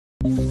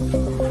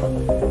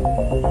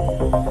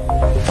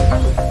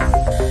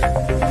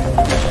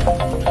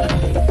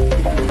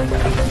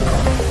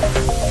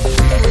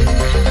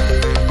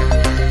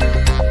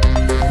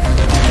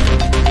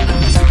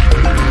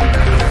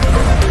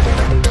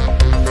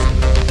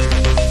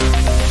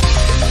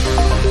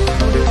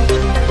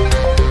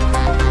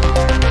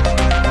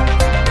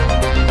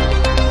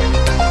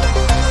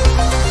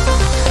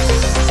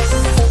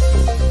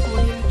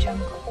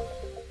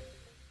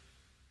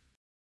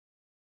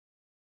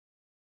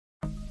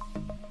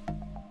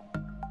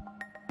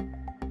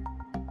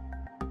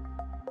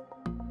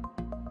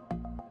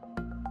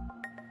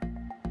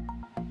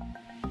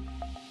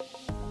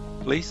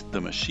Place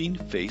the machine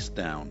face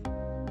down.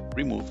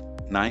 Remove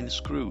 9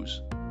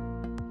 screws.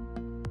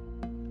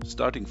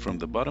 Starting from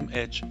the bottom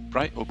edge,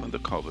 pry open the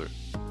cover.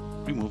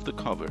 Remove the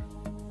cover.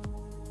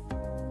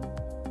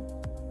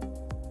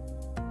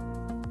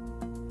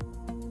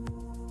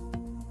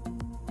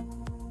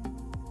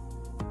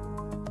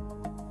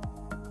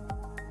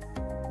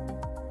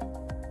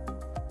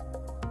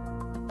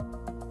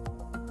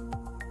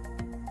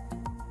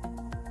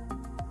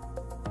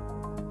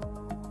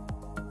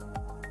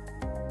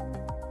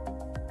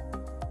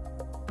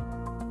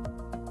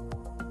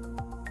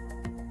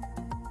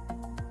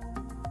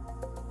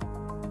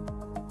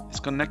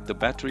 Disconnect the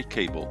battery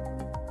cable.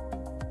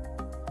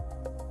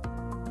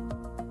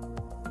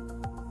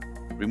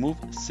 Remove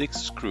 6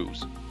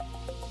 screws.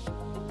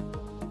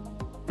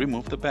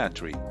 Remove the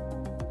battery.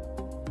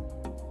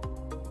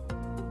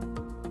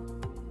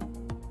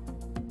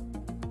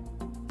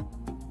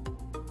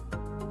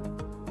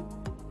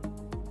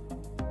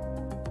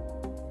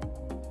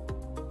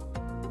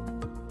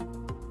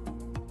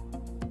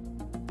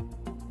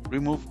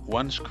 Remove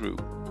 1 screw.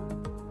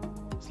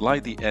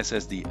 Slide the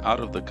SSD out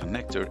of the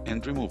connector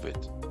and remove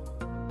it.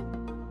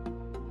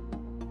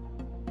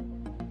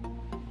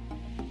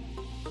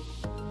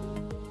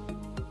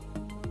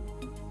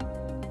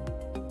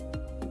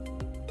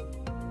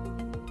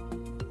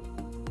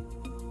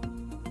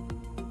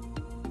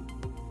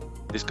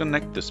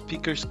 Disconnect the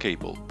speaker's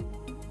cable.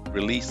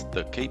 Release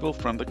the cable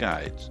from the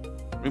guides.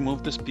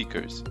 Remove the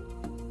speakers.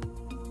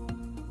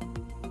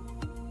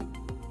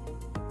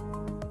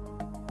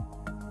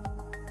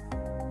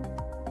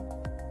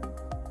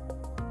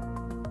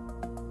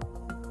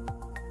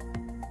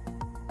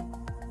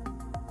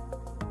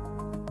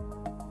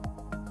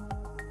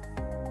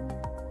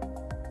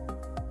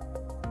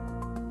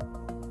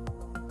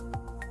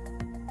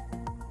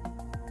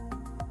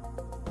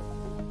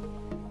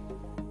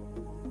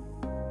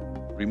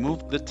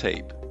 Remove the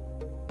tape.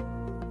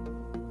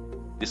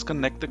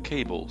 Disconnect the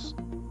cables.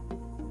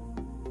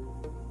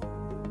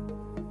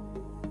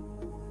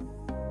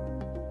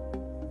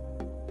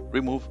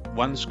 Remove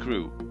 1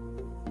 screw.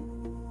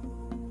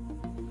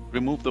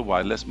 Remove the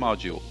wireless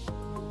module.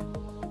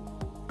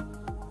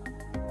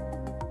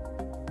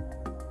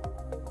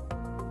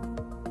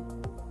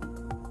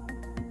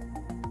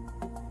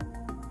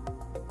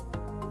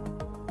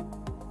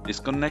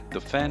 Disconnect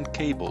the fan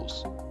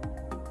cables.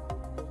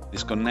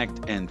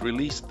 Disconnect and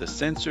release the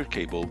sensor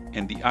cable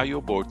and the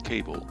IOBoard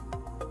cable.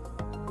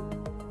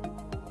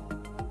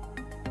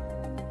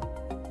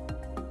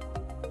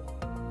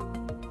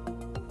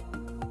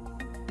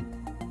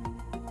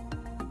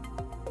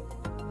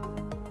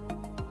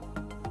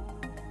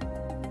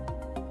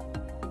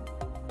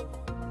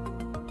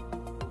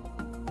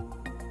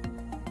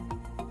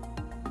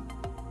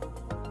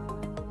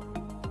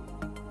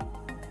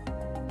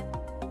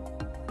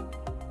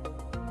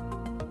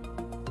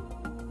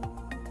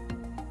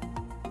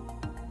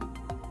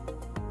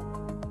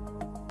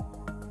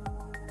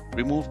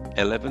 Remove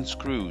 11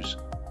 screws.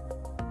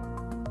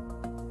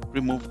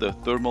 Remove the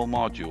thermal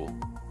module.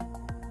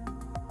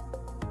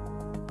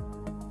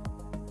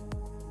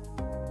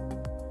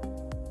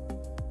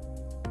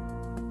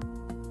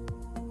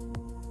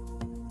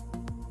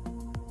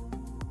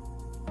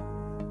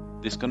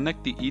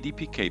 Disconnect the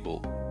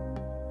EDPCable.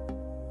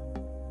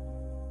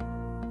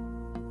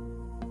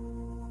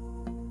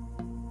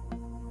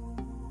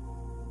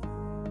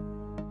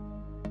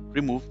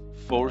 Remove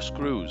 4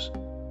 screws.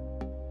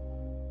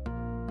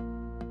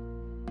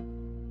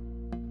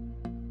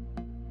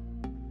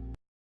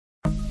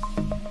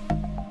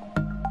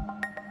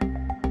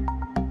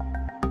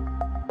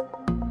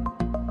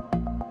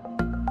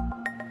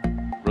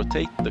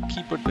 Rotate the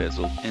keyboard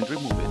bezel and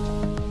remove it.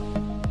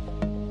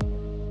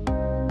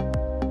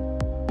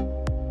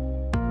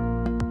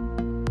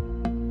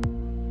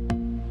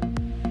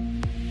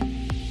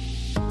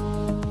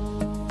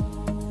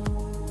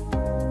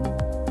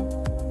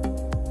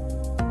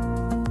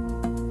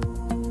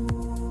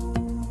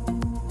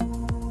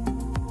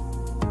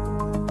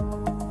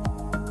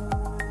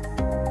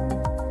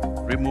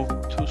 Remove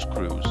 2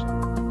 screws.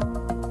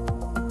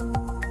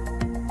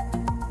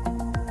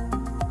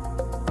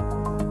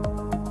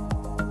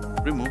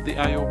 Remove the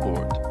I/O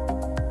board.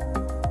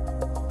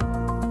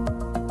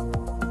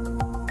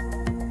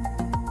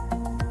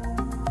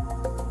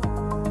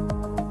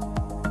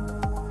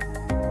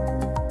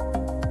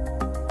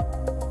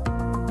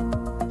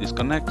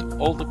 Disconnect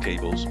all the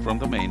cables from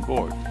the main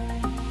board.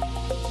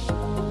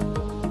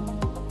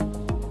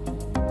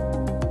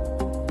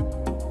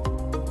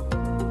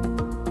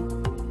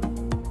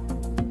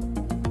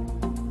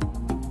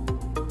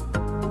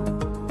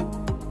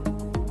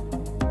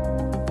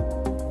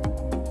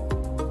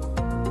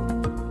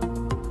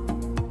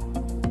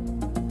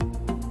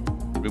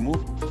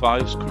 Remove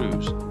 5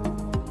 screws.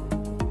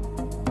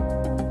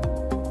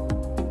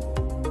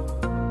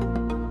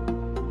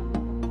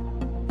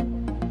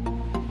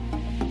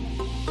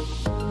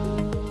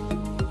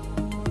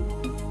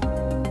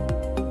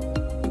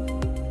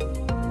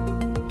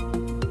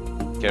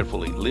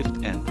 Carefully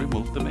lift and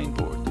remove the main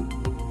board.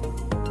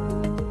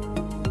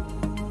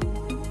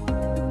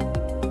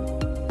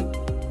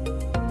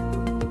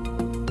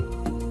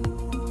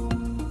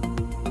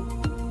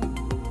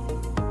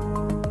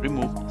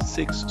 Remove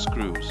 6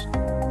 screws.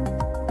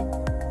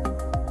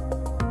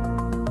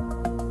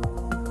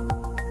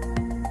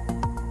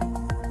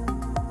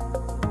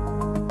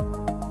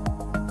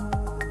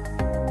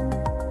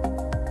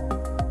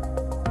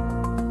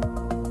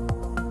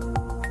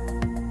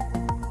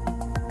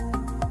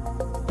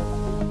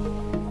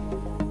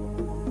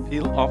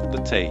 Peel off the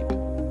tape.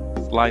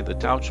 Slide the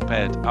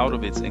TouchPad out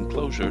of its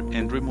enclosure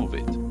and remove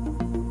it.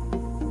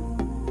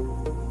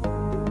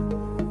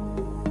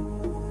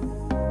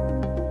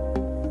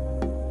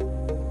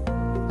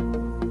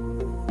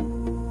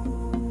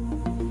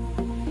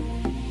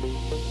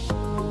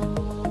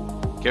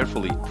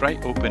 Carefully pry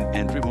open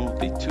and remove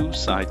the 2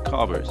 side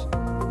covers.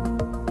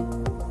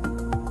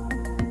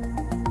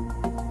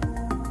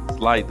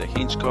 Slide the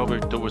hinge cover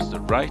towards the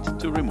right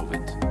to remove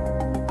it.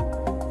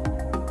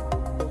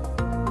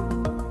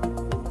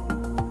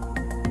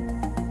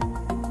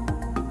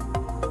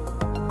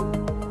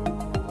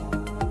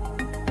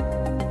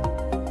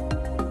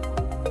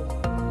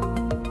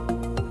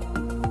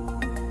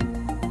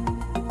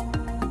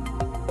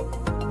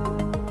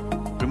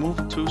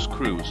 Remove 2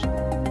 screws.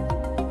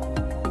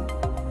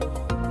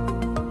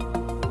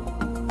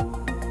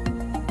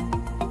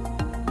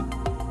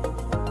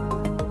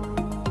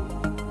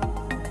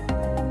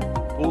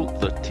 Pull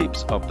the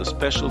tips of the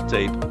special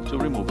tape to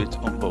remove it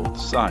on both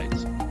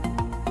sides.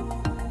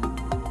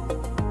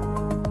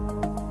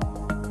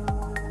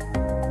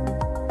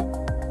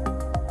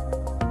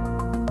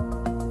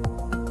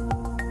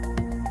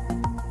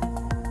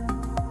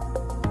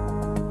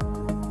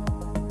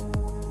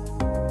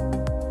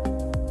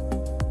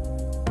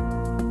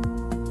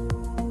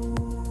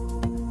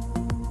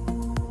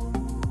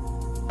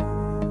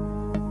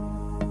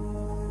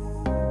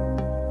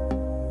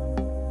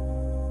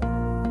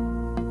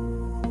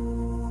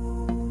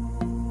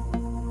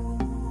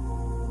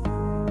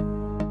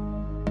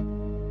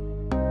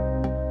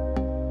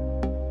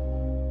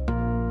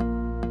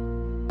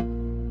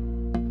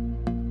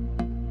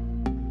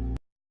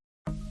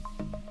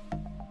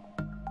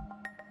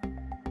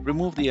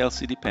 Remove the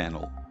LCD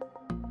panel.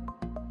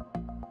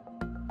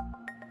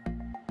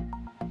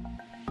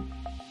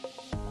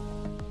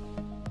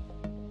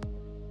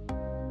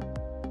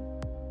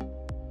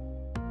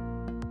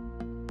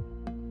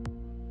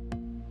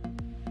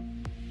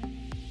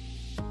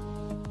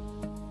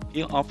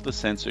 Peel off the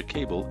sensor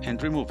cable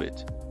and remove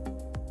it.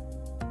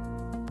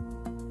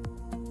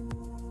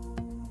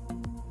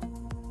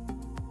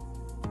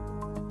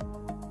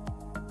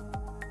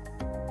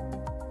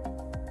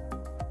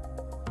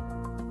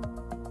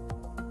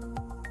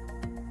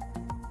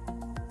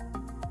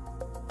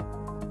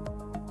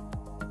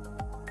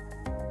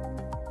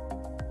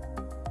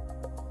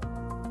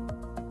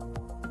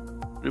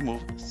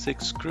 Remove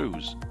 6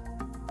 screws.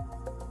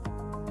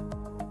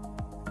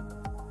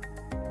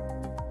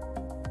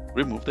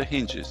 Remove the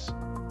hinges.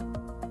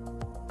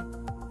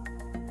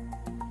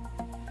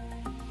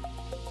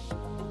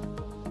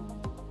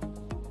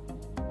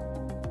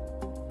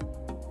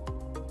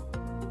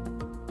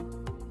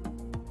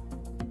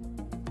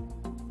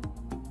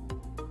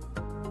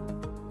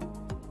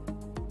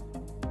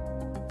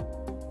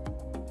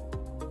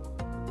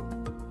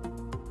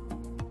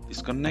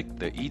 Disconnect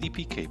the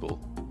EDP cable.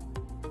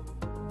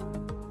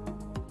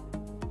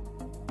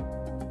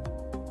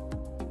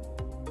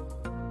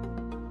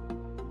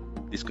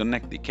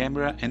 Disconnect the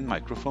camera and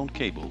microphone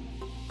cable.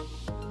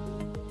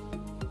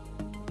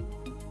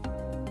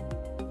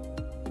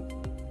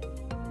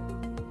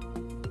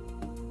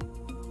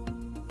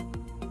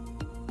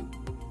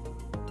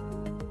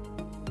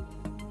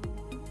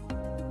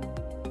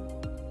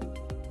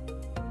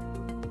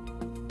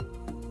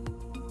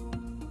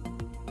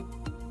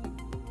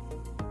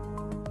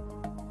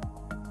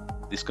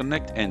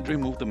 Disconnect and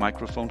remove the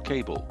microphone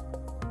cable.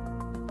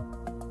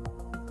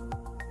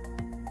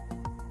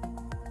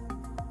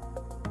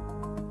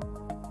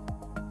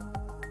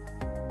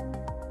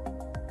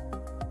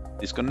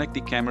 Disconnect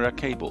the camera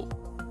cable.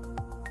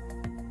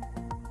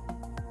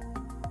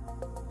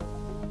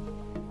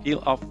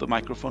 Peel off the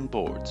microphone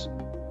boards.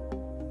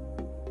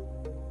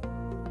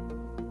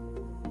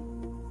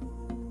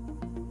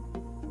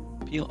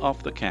 Peel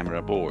off the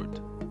camera board.